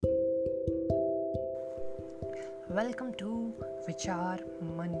Welcome to Vichar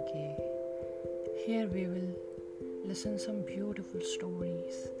Man Ke. Here we will listen some beautiful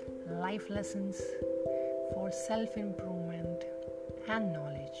stories, life lessons for self-improvement and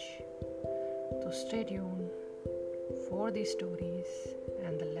knowledge. So stay tuned for these stories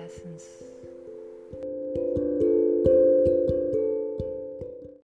and the lessons.